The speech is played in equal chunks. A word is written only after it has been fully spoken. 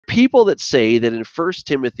people that say that in 1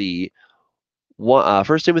 Timothy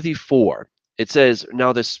 4, it says,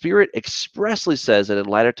 now the Spirit expressly says that in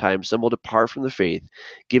latter times some will depart from the faith,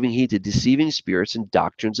 giving heed to deceiving spirits and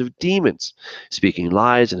doctrines of demons, speaking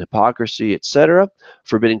lies and hypocrisy, etc.,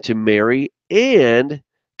 forbidding to marry, and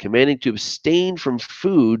commanding to abstain from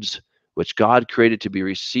foods which God created to be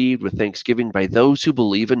received with thanksgiving by those who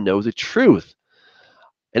believe and know the truth.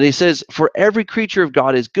 And he says, for every creature of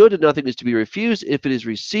God is good, and nothing is to be refused if it is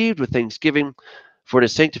received with thanksgiving, for it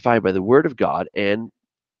is sanctified by the word of God and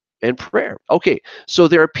prayer. Okay, so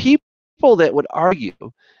there are people that would argue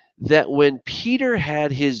that when Peter had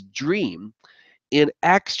his dream in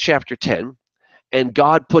Acts chapter 10, and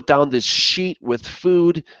God put down this sheet with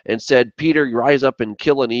food and said, Peter, rise up and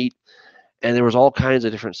kill and eat, and there was all kinds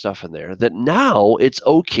of different stuff in there, that now it's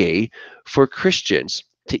okay for Christians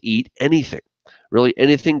to eat anything. Really,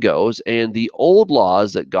 anything goes. And the old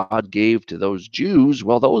laws that God gave to those Jews,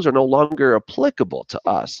 well, those are no longer applicable to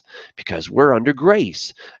us because we're under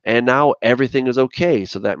grace. And now everything is okay.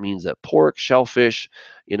 So that means that pork, shellfish,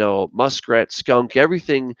 muskrat, skunk,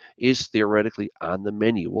 everything is theoretically on the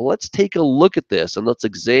menu. Well, let's take a look at this and let's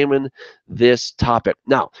examine this topic.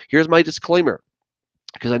 Now, here's my disclaimer,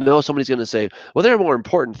 because I know somebody's going to say, well, there are more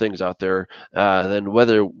important things out there than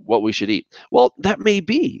what we should eat. Well, that may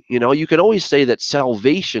be. You can always say that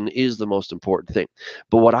salvation is the most important thing.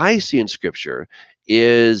 But what I see in Scripture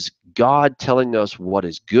is God telling us what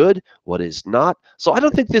is good, what is not. So I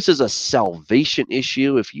don't think this is a salvation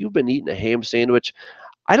issue. If you've been eating a ham sandwich,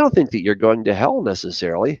 I don't think that you're going to hell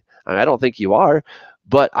necessarily. I don't think you are.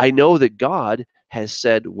 But I know that God has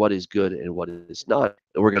said what is good and what is not.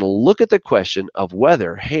 And we're going to look at the question of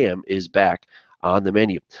whether ham is back on the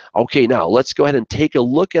menu. Okay, now let's go ahead and take a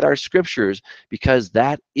look at our scriptures, because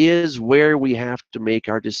that is where we have to make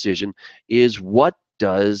our decision, is what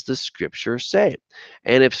does the scripture say?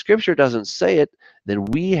 And if scripture doesn't say it, then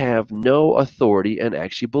we have no authority in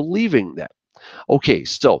actually believing that. Okay,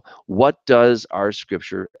 so what does our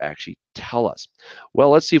scripture actually tell us? Well,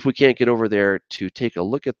 let's see if we can't get over there to take a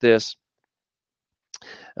look at this.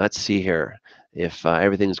 Let's see here if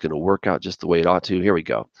everything's going to work out just the way it ought to. Here we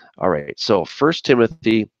go. All right, so 1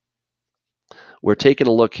 Timothy, we're taking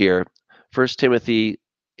a look here. 1 Timothy,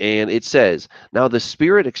 and it says, now the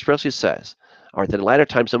Spirit expressly says, all right, that in latter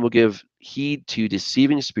times some will give heed to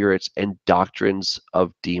deceiving spirits and doctrines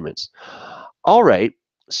of demons. All right,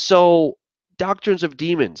 so doctrines of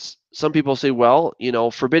demons. Some people say, well,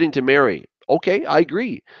 forbidding to marry. Okay, I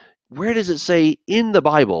agree. Where does it say in the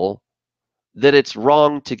Bible that it's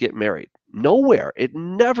wrong to get married? Nowhere. It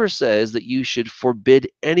never says that you should forbid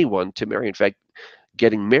anyone to marry. In fact,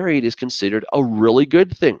 getting married is considered a really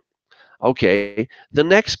good thing. Okay, the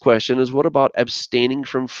next question is, what about abstaining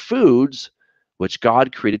from foods which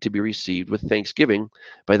God created to be received with thanksgiving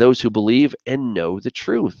by those who believe and know the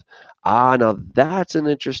truth? Now that's an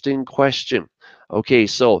interesting question. Okay,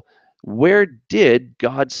 so where did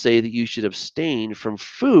God say that you should abstain from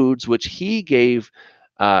foods which he gave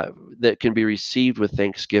that can be received with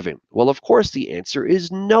thanksgiving? Well, of course, the answer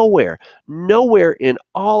is nowhere. Nowhere in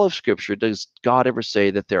all of Scripture does God ever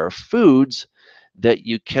say that there are foods that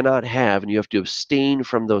you cannot have and you have to abstain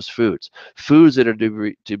from those foods that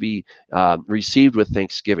are to be received with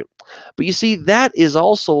thanksgiving. But you see, that is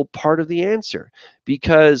also part of the answer,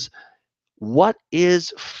 because what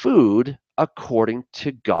is food according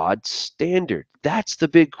to God's standard? That's the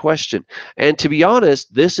big question. And to be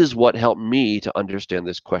honest, this is what helped me to understand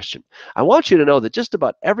this question. I want you to know that just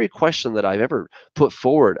about every question that I've ever put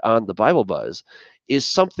forward on the Bible Buzz is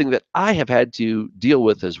something that I have had to deal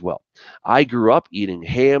with as well. I grew up eating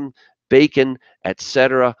ham, bacon,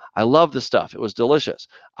 etc. I love the stuff. It was delicious.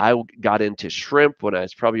 I got into shrimp when I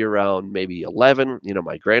was probably around maybe 11.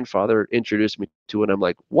 My grandfather introduced me to it. And I'm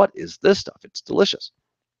like, what is this stuff? It's delicious.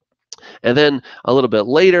 And then a little bit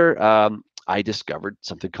later, I discovered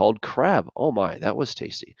something called crab. Oh my, that was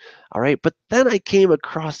tasty. All right. But then I came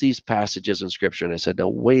across these passages in Scripture and I said, no,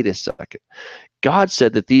 wait a second. God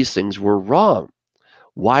said that these things were wrong.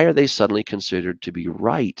 Why are they suddenly considered to be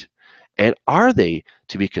right? And are they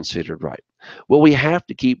to be considered right? Well, we have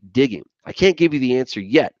to keep digging. I can't give you the answer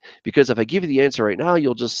yet, because if I give you the answer right now,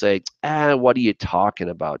 you'll just say, what are you talking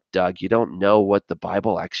about, Doug? You don't know what the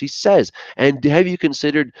Bible actually says. And have you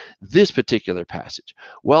considered this particular passage?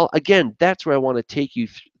 Well, again, that's where I want to take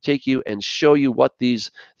you and show you what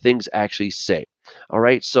these things actually say. All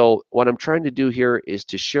right, so what I'm trying to do here is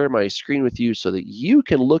to share my screen with you so that you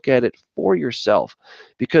can look at it for yourself.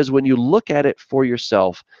 Because when you look at it for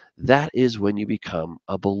yourself, that is when you become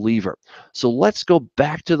a believer. So let's go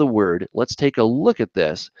back to the word. Let's take a look at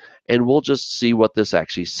this, and we'll just see what this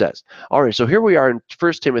actually says. All right, so here we are in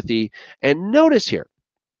 1 Timothy, and notice here,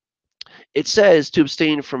 it says to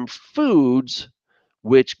abstain from foods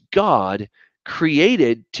which God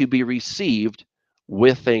created to be received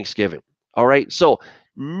with thanksgiving. All right, so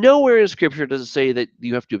nowhere in Scripture does it say that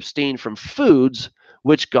you have to abstain from foods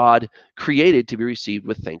which God created to be received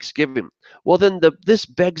with thanksgiving. Well, then this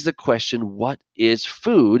begs the question, what is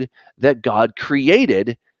food that God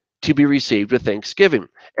created to be received with thanksgiving?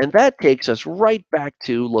 And that takes us right back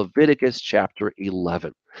to Leviticus chapter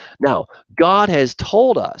 11. Now, God has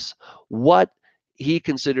told us what he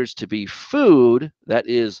considers to be food, that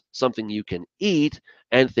is something you can eat,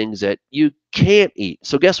 and things that you can't eat.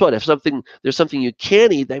 So guess what? If there's something you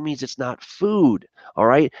can't eat, that means it's not food. All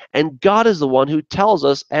right? And God is the one who tells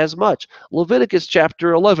us as much. Leviticus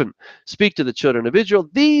chapter 11. Speak to the children of Israel.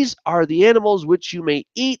 These are the animals which you may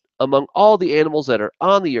eat among all the animals that are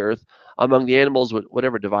on the earth, among the animals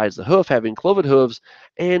whatever divides the hoof, having cloven hooves,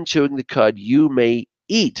 and chewing the cud, you may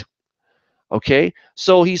eat. Okay?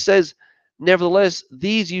 So he says, nevertheless,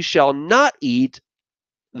 these you shall not eat,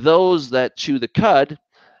 those that chew the cud,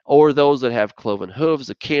 or those that have cloven hooves.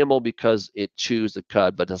 The camel, because it chews the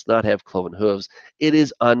cud but does not have cloven hooves, it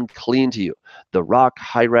is unclean to you. The rock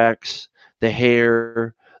hyrax, the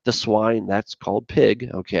hare, the swine, that's called pig.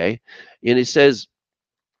 Okay? And he says,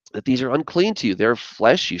 that these are unclean to you. Their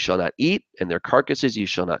flesh you shall not eat, and their carcasses you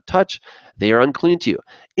shall not touch. They are unclean to you.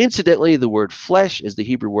 Incidentally, the word flesh is the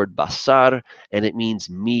Hebrew word basar, and it means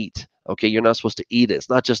meat. Okay, you're not supposed to eat it. It's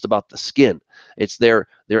not just about the skin. It's their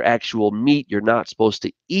actual meat. You're not supposed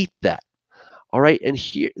to eat that. All right, and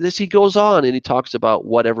he goes on and he talks about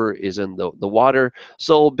whatever is in the water.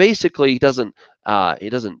 So basically, he doesn't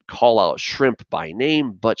call out shrimp by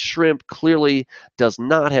name, but shrimp clearly does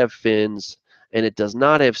not have fins and it does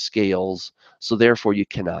not have scales, so therefore you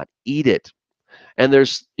cannot eat it. And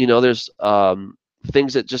there's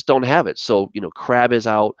things that just don't have it. So crab is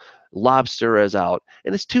out, lobster is out,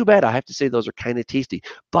 and it's too bad. I have to say those are kind of tasty,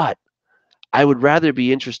 but I would rather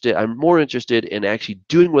be interested, I'm more interested in actually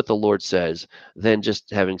doing what the Lord says than just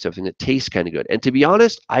having something that tastes kind of good. And to be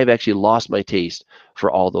honest, I've actually lost my taste for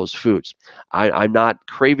all those foods. I'm not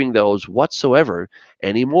craving those whatsoever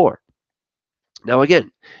anymore. Now,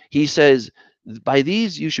 again, he says, by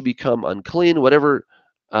these you should become unclean, whatever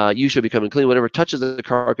you should become unclean, whatever touches the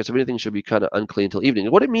carcass of anything should be kind of unclean until evening.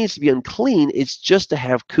 And what it means to be unclean is just to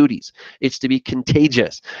have cooties. It's to be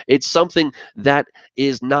contagious. It's something that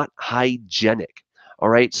is not hygienic. All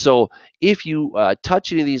right. So if you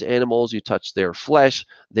touch any of these animals, you touch their flesh,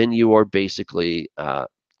 then you are basically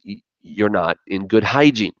you're not in good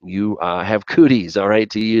hygiene. You have cooties, all right,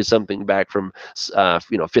 to use something back from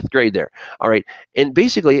fifth grade there, all right. And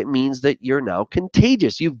basically, it means that you're now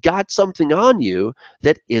contagious. You've got something on you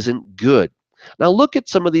that isn't good. Now look at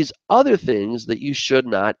some of these other things that you should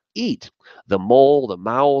not eat: the mole, the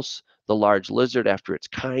mouse, the large lizard after its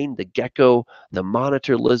kind, the gecko, the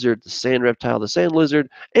monitor lizard, the sand reptile, the sand lizard,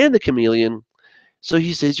 and the chameleon. So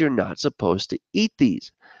he says you're not supposed to eat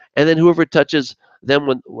these. And then whoever touches them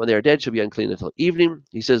when they are dead shall be unclean until evening.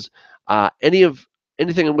 He says, anything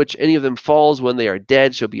in which any of them falls when they are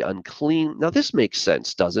dead shall be unclean. Now this makes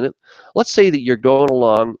sense, doesn't it? Let's say that you're going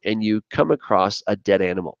along and you come across a dead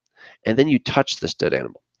animal, and then you touch this dead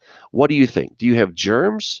animal. What do you think? Do you have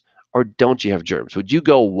germs or don't you have germs? Would you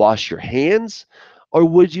go wash your hands or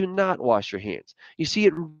would you not wash your hands? You see,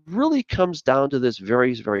 it really comes down to this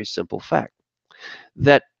very, very simple fact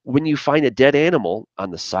that when you find a dead animal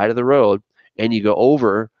on the side of the road and you go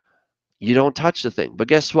over, you don't touch the thing. But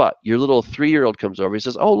guess what? Your little 3-year-old comes over. He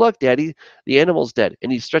says, "Oh, look, Daddy, the animal's dead."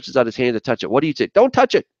 And he stretches out his hand to touch it. What do you say? Don't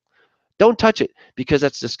touch it. Don't touch it, because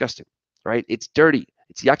that's disgusting, right? It's dirty.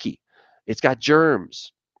 It's yucky. It's got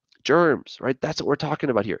germs. Germs, right? That's what we're talking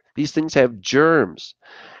about here. These things have germs.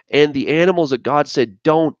 And the animals that God said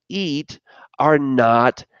don't eat are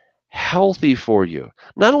not healthy for you.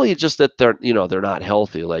 Not only just that they're not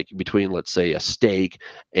healthy, like between, let's say, a steak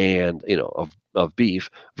and of beef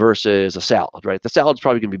versus a salad, right? The salad's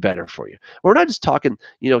probably going to be better for you. We're not just talking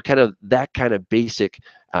kind of that kind of basic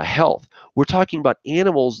health. We're talking about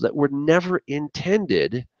animals that were never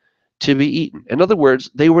intended to be eaten. In other words,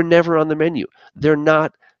 they were never on the menu. They're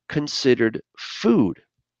not considered food.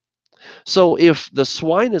 So if the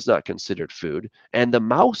swine is not considered food, and the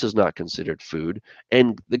mouse is not considered food,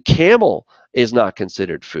 and the camel is not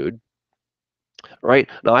considered food, right?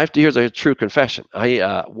 Now, here's a true confession.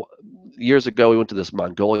 Years ago, we went to this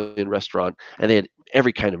Mongolian restaurant, and they had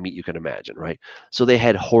every kind of meat you can imagine, right? So they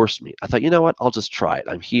had horse meat. I thought, you know what? I'll just try it.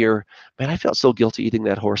 I'm here. Man, I felt so guilty eating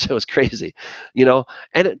that horse. It was crazy, you know?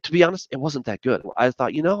 And to be honest, it wasn't that good. I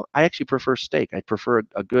thought, I actually prefer steak. I prefer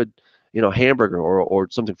a good, hamburger or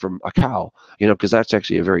something from a cow, because that's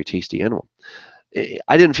actually a very tasty animal.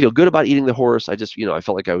 I didn't feel good about eating the horse. I just, I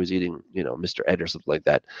felt like I was eating, Mr. Ed or something like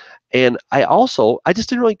that. And I just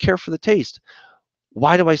didn't really care for the taste.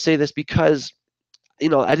 Why do I say this? Because,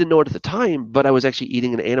 I didn't know it at the time, but I was actually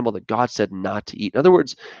eating an animal that God said not to eat. In other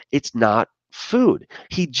words, it's not food.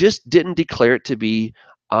 He just didn't declare it to be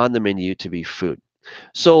on the menu to be food.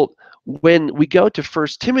 So when we go to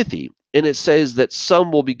First Timothy, and it says that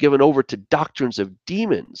some will be given over to doctrines of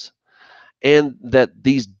demons, and that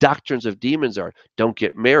these doctrines of demons are don't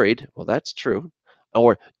get married. Well, that's true.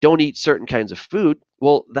 Or don't eat certain kinds of food.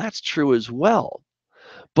 Well, that's true as well.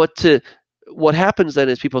 But what happens then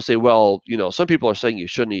is people say, well, some people are saying you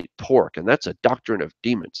shouldn't eat pork, and that's a doctrine of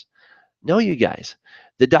demons. No, you guys,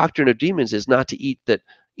 the doctrine of demons is not to eat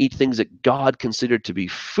things that God considered to be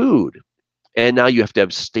food, and now you have to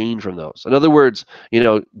abstain from those. In other words,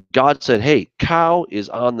 God said, hey, cow is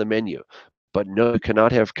on the menu, but no, you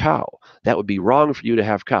cannot have cow. That would be wrong for you to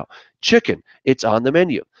have cow. Chicken, it's on the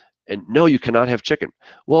menu, and no, you cannot have chicken.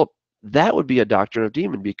 Well, that would be a doctrine of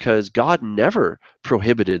demon, because God never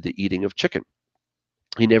prohibited the eating of chicken.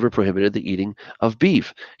 He never prohibited the eating of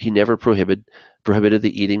beef. He never prohibited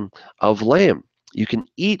the eating of lamb. You can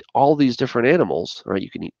eat all these different animals, right? You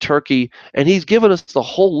can eat turkey, and he's given us the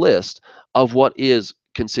whole list of what is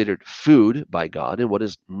considered food by God and what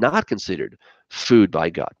is not considered food by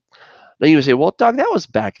God. Now you say, well, Doug, that was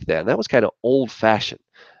back then. That was kind of old fashioned.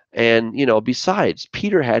 And, besides,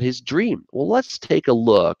 Peter had his dream. Well, let's take a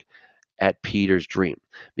look at Peter's dream,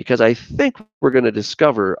 because I think we're going to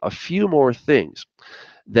discover a few more things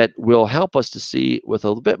that will help us to see with a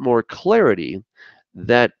little bit more clarity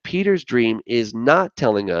that Peter's dream is not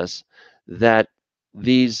telling us that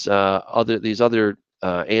these other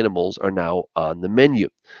animals are now on the menu.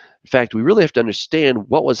 In fact, we really have to understand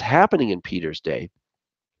what was happening in Peter's day.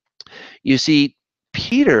 You see,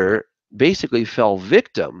 Peter basically fell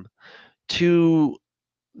victim to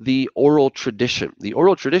the oral tradition. The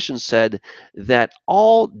oral tradition said that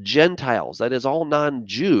all Gentiles, that is, all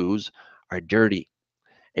non-Jews, are dirty,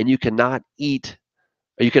 and you cannot eat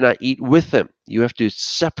with them. You have to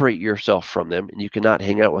separate yourself from them, and you cannot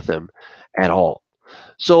hang out with them at all.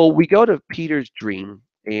 So we go to Peter's dream,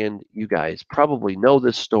 and you guys probably know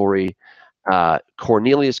this story.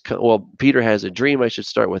 Peter has a dream. I should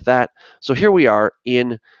start with that. So here we are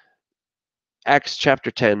in Acts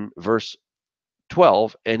chapter 10, verse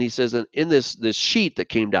 12, and he says that in this sheet that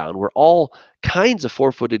came down were all kinds of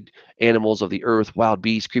four-footed animals of the earth, wild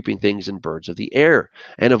beasts, creeping things, and birds of the air.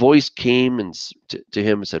 And a voice came to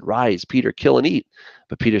him and said, rise, Peter, kill and eat.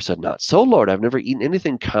 But Peter said, not so, Lord, I've never eaten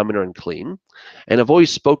anything common or unclean. And a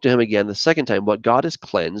voice spoke to him again the second time, what God has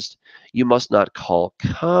cleansed, you must not call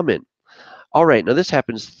common. All right, now this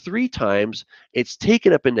happens three times. It's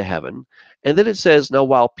taken up into heaven. And then it says, now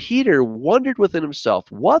while Peter wondered within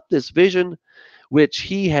himself what this vision which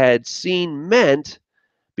he had seen meant,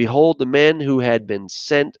 behold, the men who had been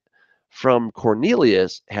sent from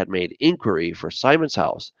Cornelius had made inquiry for Simon's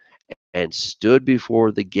house and stood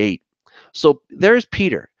before the gate. So there's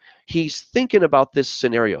Peter. He's thinking about this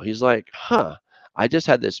scenario. He's like, I just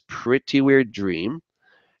had this pretty weird dream.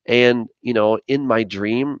 And in my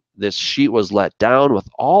dream, this sheet was let down with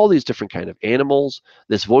all these different kind of animals.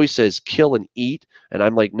 This voice says kill and eat, and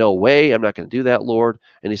I'm like, no way, I'm not going to do that, Lord.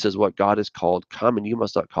 And he says, what God has called common, you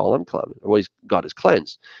must not call uncommon, or what God has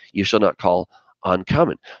cleansed, you shall not call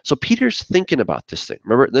uncommon. So Peter's thinking about this thing.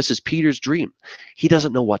 Remember, this is Peter's dream. He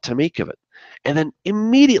doesn't know what to make of it. And then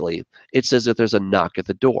immediately it says that there's a knock at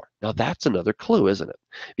the door. Now that's another clue, isn't it?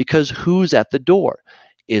 Because who's at the door?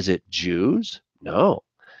 Is it Jews? No.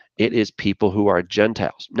 It is people who are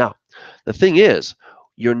Gentiles. Now, the thing is,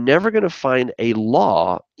 you're never going to find a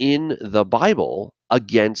law in the Bible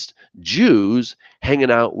against Jews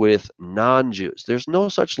hanging out with non-Jews. There's no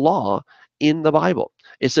such law in the Bible.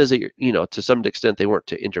 It says that, to some extent they weren't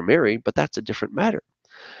to intermarry, but that's a different matter.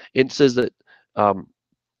 It says that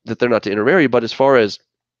they're not to intermarry, but as far as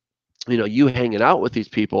you hanging out with these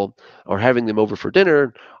people or having them over for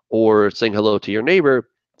dinner or saying hello to your neighbor,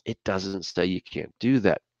 it doesn't say you can't do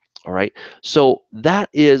that. All right. So that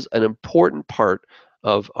is an important part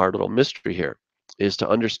of our little mystery here, is to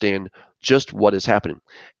understand just what is happening.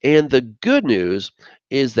 And the good news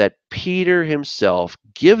is that Peter himself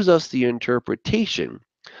gives us the interpretation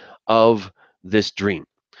of this dream.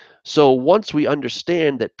 So once we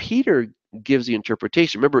understand that Peter gives the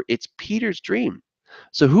interpretation, remember, it's Peter's dream.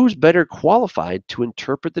 So who's better qualified to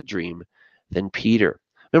interpret the dream than Peter?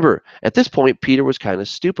 Remember, at this point, Peter was kind of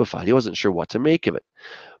stupefied. He wasn't sure what to make of it.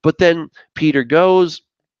 But then Peter goes,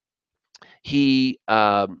 he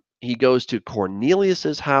goes to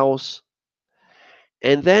Cornelius's house,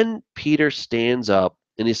 and then Peter stands up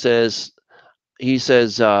and he says,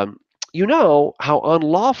 you know how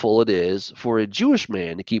unlawful it is for a Jewish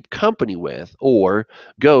man to keep company with or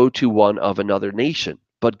go to one of another nation.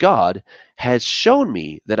 But God has shown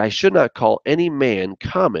me that I should not call any man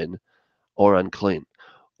common or unclean.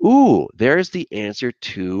 Ooh, there's the answer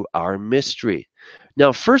to our mystery.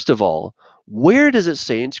 Now, first of all, where does it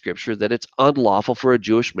say in Scripture that it's unlawful for a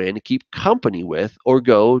Jewish man to keep company with or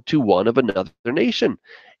go to one of another nation?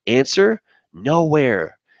 Answer,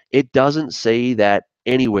 nowhere. It doesn't say that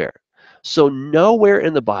anywhere. So, nowhere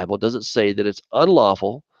in the Bible does it say that it's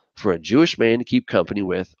unlawful for a Jewish man to keep company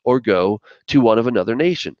with or go to one of another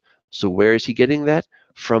nation. So, where is he getting that?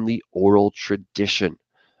 From the oral tradition,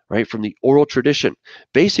 right? From the oral tradition.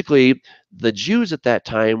 Basically, the Jews at that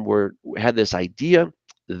time had this idea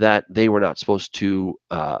that they were not supposed to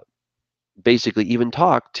basically even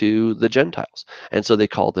talk to the Gentiles, and so they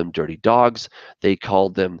called them dirty dogs. They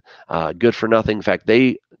called them good for nothing. In fact,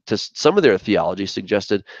 some of their theology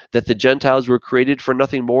suggested that the Gentiles were created for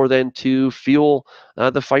nothing more than to fuel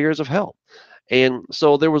the fires of hell. And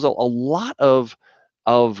so there was a lot of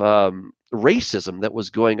racism that was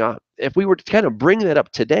going on. If we were to kind of bring that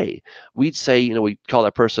up today, we'd say, we call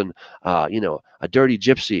that person, a dirty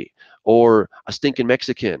gypsy, or a stinking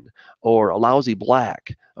Mexican, or a lousy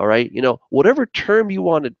black. All right, whatever term you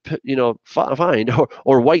want to, find,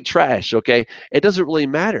 or white trash. Okay, it doesn't really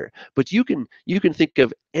matter. But you can think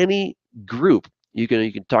of any group. You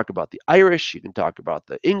can talk about the Irish, you can talk about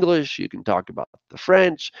the English, you can talk about the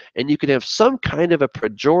French, and you can have some kind of a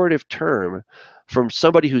pejorative term from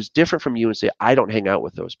somebody who's different from you and say, I don't hang out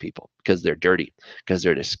with those people because they're dirty, because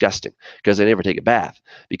they're disgusting, because they never take a bath,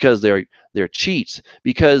 because they're cheats,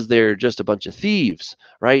 because they're just a bunch of thieves,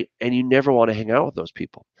 right? And you never want to hang out with those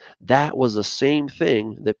people. That was the same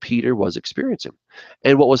thing that Peter was experiencing.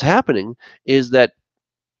 And what was happening is that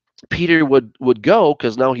Peter would go,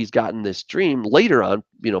 because now he's gotten this dream. Later on,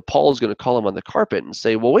 Paul's going to call him on the carpet and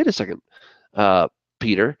say, well, wait a second, uh,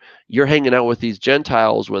 Peter, you're hanging out with these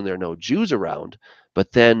Gentiles when there are no Jews around.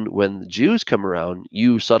 But then when the Jews come around,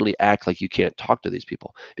 you suddenly act like you can't talk to these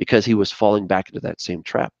people, because he was falling back into that same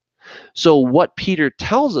trap. So what Peter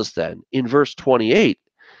tells us then in verse 28,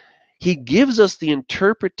 he gives us the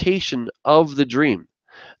interpretation of the dream.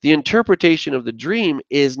 The interpretation of the dream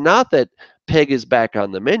is not that Peg is back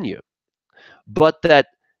on the menu, but that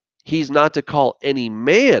he's not to call any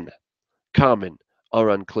man common or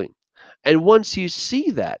unclean. And once you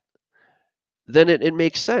see that, then it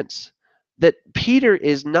makes sense that Peter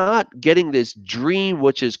is not getting this dream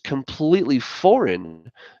which is completely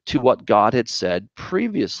foreign to what God had said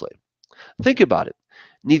previously. Think about it.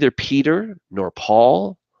 Neither Peter nor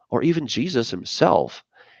Paul or even Jesus himself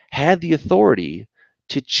had the authority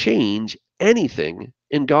to change anything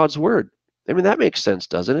in God's word. I mean, that makes sense,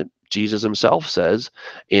 doesn't it? Jesus himself says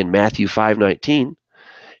in Matthew 5:19,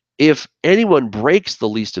 if anyone breaks the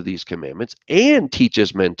least of these commandments and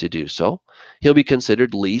teaches men to do so, he'll be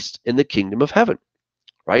considered least in the kingdom of heaven.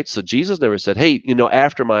 Right? So Jesus never said, hey,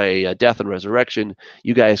 after my death and resurrection,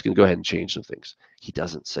 you guys can go ahead and change some things. He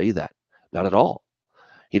doesn't say that. Not at all.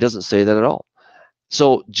 He doesn't say that at all.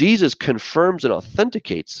 So Jesus confirms and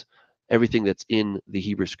authenticates everything that's in the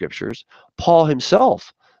Hebrew Scriptures. Paul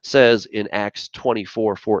himself says in Acts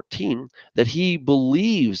 24:14 that he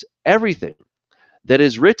believes everything that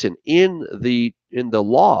is written in the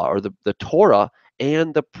law, or the Torah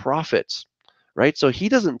and the prophets, right? So he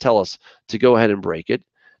doesn't tell us to go ahead and break it.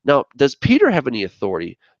 Now, does Peter have any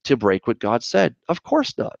authority to break what God said? Of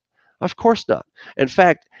course not. Of course not. In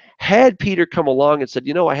fact, had Peter come along and said,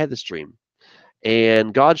 I had this dream,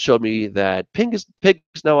 and God showed me that pig's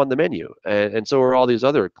now on the menu, and so are all these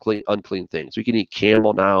other unclean things. We can eat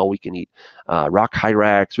camel now. We can eat rock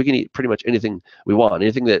hyrax. We can eat pretty much anything we want.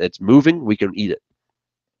 Anything that's moving, we can eat it.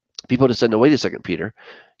 People just said, no, wait a second, Peter.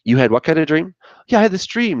 You had what kind of dream? Yeah, I had this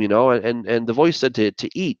dream, and the voice said to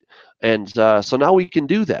eat. And so now we can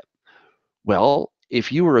do that. Well,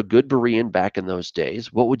 if you were a good Berean back in those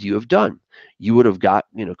days, what would you have done? You would have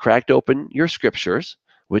cracked open your scriptures,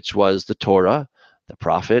 which was the Torah, the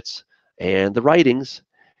prophets, and the writings,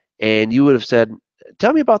 and you would have said,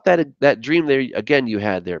 tell me about that dream there again you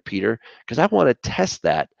had there, Peter, because I want to test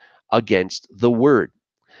that against the word.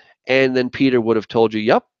 And then Peter would have told you,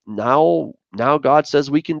 yep, now God says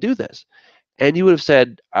we can do this. And you would have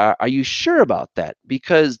said, are you sure about that?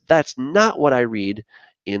 Because that's not what I read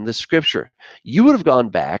in the scripture. You would have gone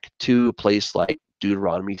back to a place like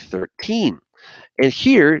Deuteronomy 13. And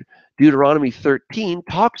here, Deuteronomy 13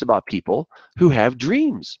 talks about people who have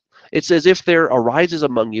dreams. It says, if there arises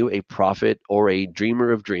among you a prophet or a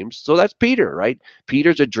dreamer of dreams. So that's Peter, right?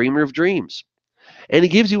 Peter's a dreamer of dreams. And he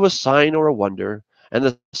gives you a sign or a wonder, and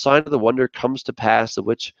the sign of the wonder comes to pass, of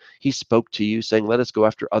which he spoke to you, saying, let us go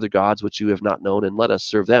after other gods which you have not known, and let us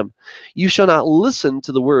serve them. You shall not listen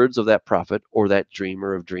to the words of that prophet or that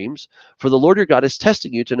dreamer of dreams, for the Lord your God is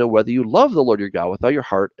testing you to know whether you love the Lord your God with all your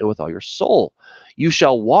heart and with all your soul. You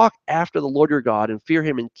shall walk after the Lord your God and fear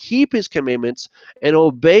him and keep his commandments and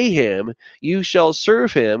obey him. You shall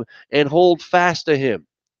serve him and hold fast to him.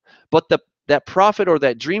 But that prophet or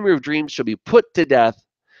that dreamer of dreams shall be put to death,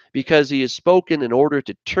 because he has spoken in order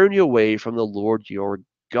to turn you away from the Lord your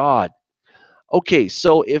God. Okay,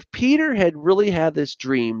 so if Peter had really had this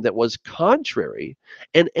dream that was contrary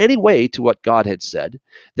in any way to what God had said,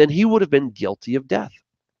 then he would have been guilty of death.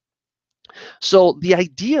 So the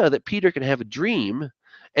idea that Peter can have a dream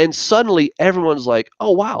and suddenly everyone's like,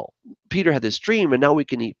 oh, wow, Peter had this dream and now we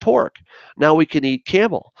can eat pork. Now we can eat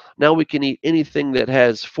camel. Now we can eat anything that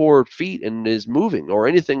has 4 feet and is moving, or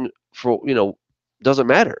anything for, doesn't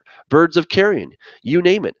matter. Birds of carrion, you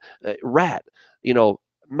name it, rat,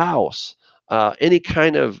 mouse, any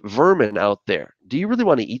kind of vermin out there. Do you really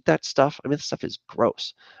want to eat that stuff? I mean, this stuff is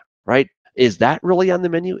gross, right? Is that really on the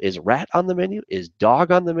menu? Is rat on the menu? Is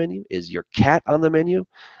dog on the menu? Is your cat on the menu?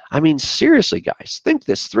 I mean, seriously, guys, think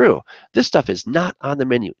this through. This stuff is not on the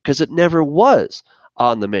menu because it never was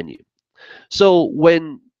on the menu. So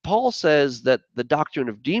when Paul says that the doctrine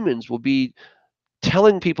of demons will be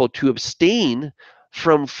telling people to abstain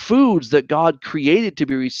from foods that God created to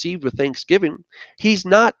be received with thanksgiving, he's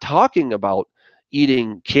not talking about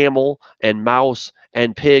eating camel and mouse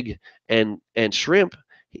and pig and shrimp,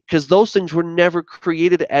 because those things were never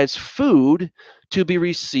created as food to be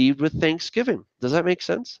received with thanksgiving. Does that make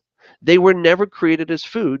sense? They were never created as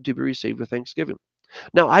food to be received with thanksgiving.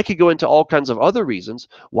 Now, I could go into all kinds of other reasons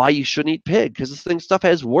why you shouldn't eat pig, because this stuff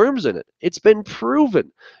has worms in it. It's been proven.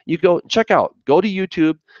 You go go to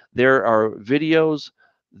YouTube. There are videos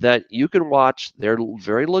that you can watch. They're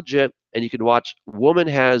very legit, and you can watch woman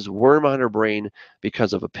has worm on her brain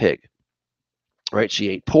because of a pig. Right? She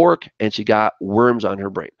ate pork and she got worms on her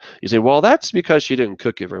brain. You say, well, that's because she didn't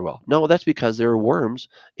cook it very well. No, that's because there are worms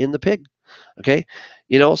in the pig. Okay?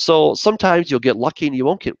 So sometimes you'll get lucky and you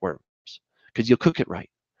won't get worms because you'll cook it right.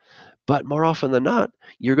 But more often than not,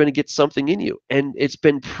 you're going to get something in you. And it's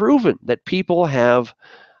been proven that people have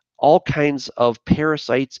all kinds of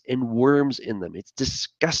parasites and worms in them. It's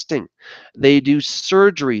disgusting. They do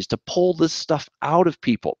surgeries to pull this stuff out of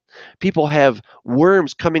people. People have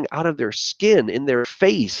worms coming out of their skin, in their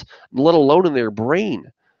face, let alone in their brain,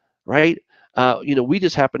 right? We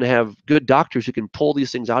just happen to have good doctors who can pull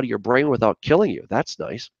these things out of your brain without killing you. That's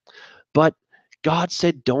nice. But God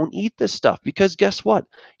said, don't eat this stuff, because guess what?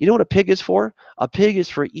 You know what a pig is for? A pig is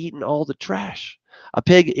for eating all the trash. A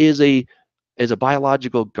pig is a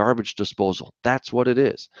biological garbage disposal. That's what it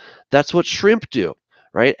is. That's what shrimp do,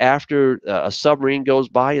 right? After a submarine goes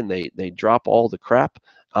by and they drop all the crap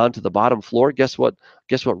onto the bottom floor, guess what?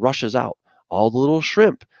 Guess what rushes out? All the little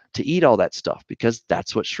shrimp to eat all that stuff, because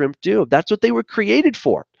that's what shrimp do. That's what they were created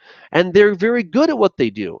for. And they're very good at what they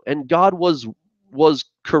do. And God was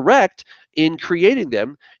correct in creating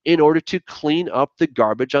them in order to clean up the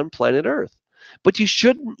garbage on planet Earth. But you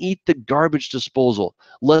shouldn't eat the garbage disposal.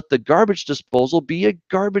 Let the garbage disposal be a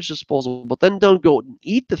garbage disposal, but then don't go and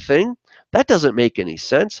eat the thing. That doesn't make any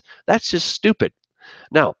sense. That's just stupid.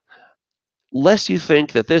 Now, lest you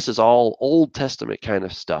think that this is all Old Testament kind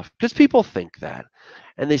of stuff, because people think that.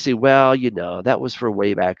 And they say, well, that was for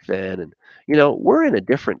way back then. And, we're in a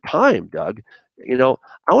different time, Doug. I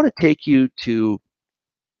want to take you to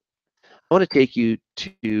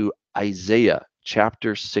Isaiah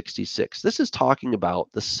chapter 66. This is talking about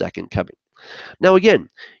the second coming. Now, again,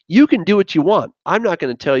 you can do what you want. I'm not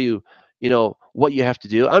going to tell you, what you have to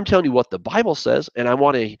do. I'm telling you what the Bible says, and I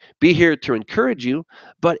want to be here to encourage you,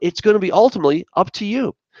 but it's going to be ultimately up to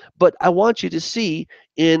you. But I want you to see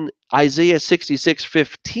in Isaiah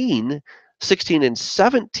 66:15, 16 and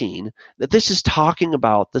 17, that this is talking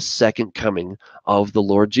about the second coming of the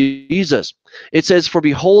Lord Jesus. It says, for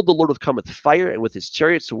behold, the Lord will come with fire, and with his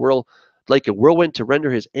chariots to whirl like a whirlwind, to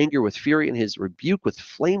render his anger with fury and his rebuke with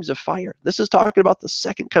flames of fire. This is talking about the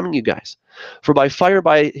second coming, you guys. For by fire,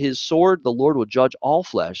 by his sword, the Lord will judge all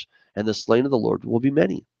flesh, and the slain of the Lord will be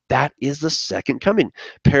many. That is the second coming.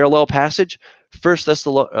 Parallel passage,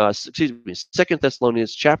 Second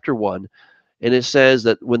Thessalonians chapter 1, And it says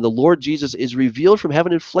that when the Lord Jesus is revealed from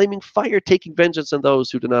heaven in flaming fire, taking vengeance on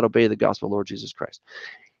those who do not obey the gospel of the Lord Jesus Christ.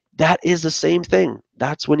 That is the same thing.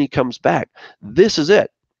 That's when he comes back. This is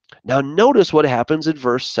it. Now notice what happens in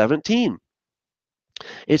verse 17.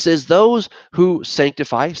 It says, those who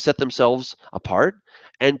sanctify, set themselves apart,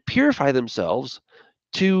 and purify themselves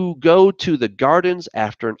to go to the gardens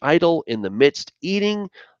after an idol in the midst, eating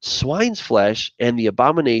swine's flesh, and the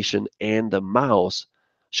abomination and the mouse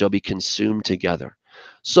shall be consumed together.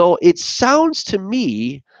 So it sounds to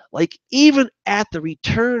me like even at the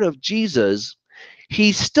return of Jesus,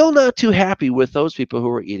 he's still not too happy with those people who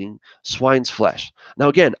are eating swine's flesh. Now,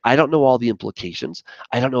 again, I don't know all the implications.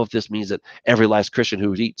 I don't know if this means that every last Christian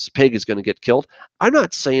who eats pig is going to get killed. I'm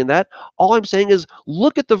not saying that. All I'm saying is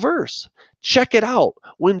look at the verse. Check it out.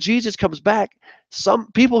 When Jesus comes back, some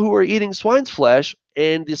people who are eating swine's flesh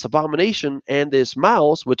and this abomination and this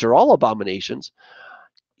mouse, which are all abominations,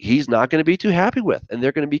 he's not going to be too happy with, and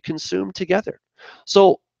they're going to be consumed together.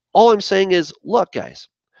 So all I'm saying is, look, guys,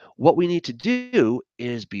 what we need to do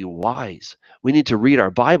is be wise. We need to read our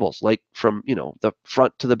Bibles, like from, the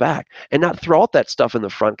front to the back, and not throw out that stuff in the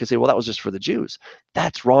front because say, well, that was just for the Jews.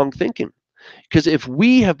 That's wrong thinking. Because if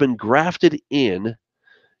we have been grafted in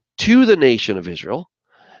to the nation of Israel,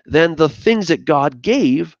 then the things that God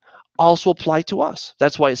gave also apply to us.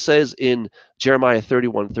 That's why it says in Jeremiah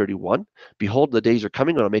 31:31, behold, the days are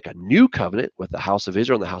coming when I'll make a new covenant with the house of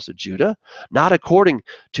Israel and the house of Judah, not according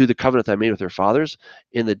to the covenant that I made with their fathers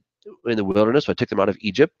in the wilderness when I took them out of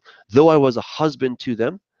Egypt, though I was a husband to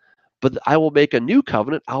them, but I will make a new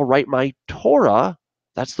covenant. I'll write my Torah,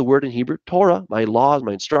 that's the word in Hebrew, Torah, my laws,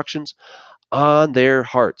 my instructions, on their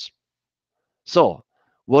hearts. So,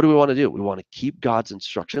 what do we want to do? We want to keep God's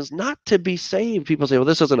instructions, not to be saved. People say, well,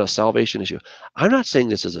 this isn't a salvation issue. I'm not saying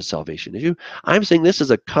this is a salvation issue. I'm saying this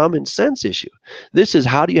is a common sense issue. This is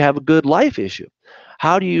how do you have a good life issue?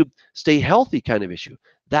 How do you stay healthy kind of issue?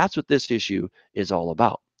 That's what this issue is all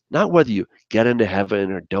about. Not whether you get into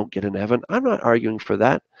heaven or don't get into heaven. I'm not arguing for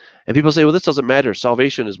that. And people say, well, this doesn't matter.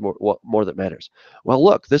 Salvation is more that matters. Well,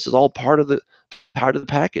 look, this is all part of the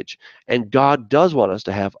package. And God does want us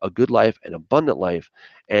to have a good life, an abundant life.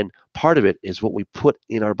 And part of it is what we put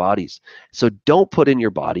in our bodies. So don't put in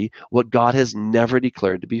your body what God has never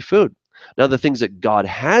declared to be food. Now, the things that God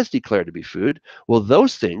has declared to be food, well,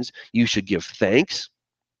 those things you should give thanks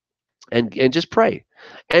and just pray.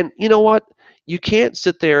 And you know what? You can't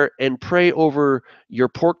sit there and pray over your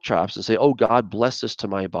pork chops and say, oh, God, bless this to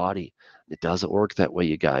my body. It doesn't work that way,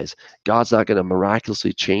 you guys. God's not going to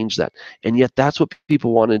miraculously change that. And yet that's what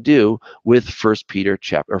people want to do with First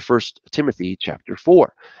Timothy chapter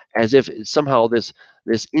 4, as if somehow this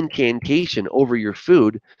incantation over your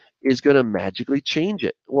food is going to magically change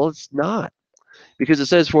it. Well, it's not. Because it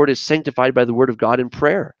says, for it is sanctified by the word of God in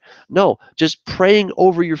prayer. No, just praying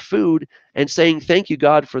over your food and saying, thank you,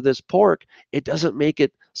 God, for this pork, it doesn't make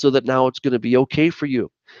it so that now it's going to be okay for you.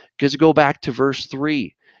 Because go back to verse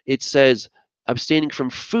 3, it says, abstaining from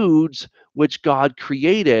foods which God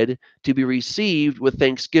created to be received with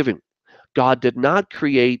thanksgiving. God did not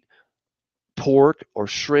create pork or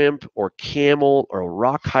shrimp or camel or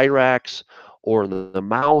rock hyrax or the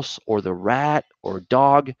mouse or the rat or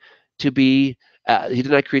dog to be he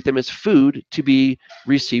did not create them as food to be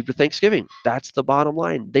received with thanksgiving. That's the bottom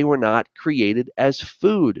line. They were not created as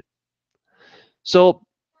food. So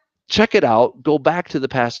check it out. Go back to the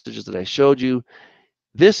passages that I showed you.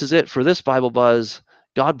 This is it for this Bible Buzz.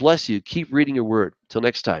 God bless you. Keep reading your word. Till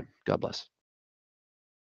next time, God bless.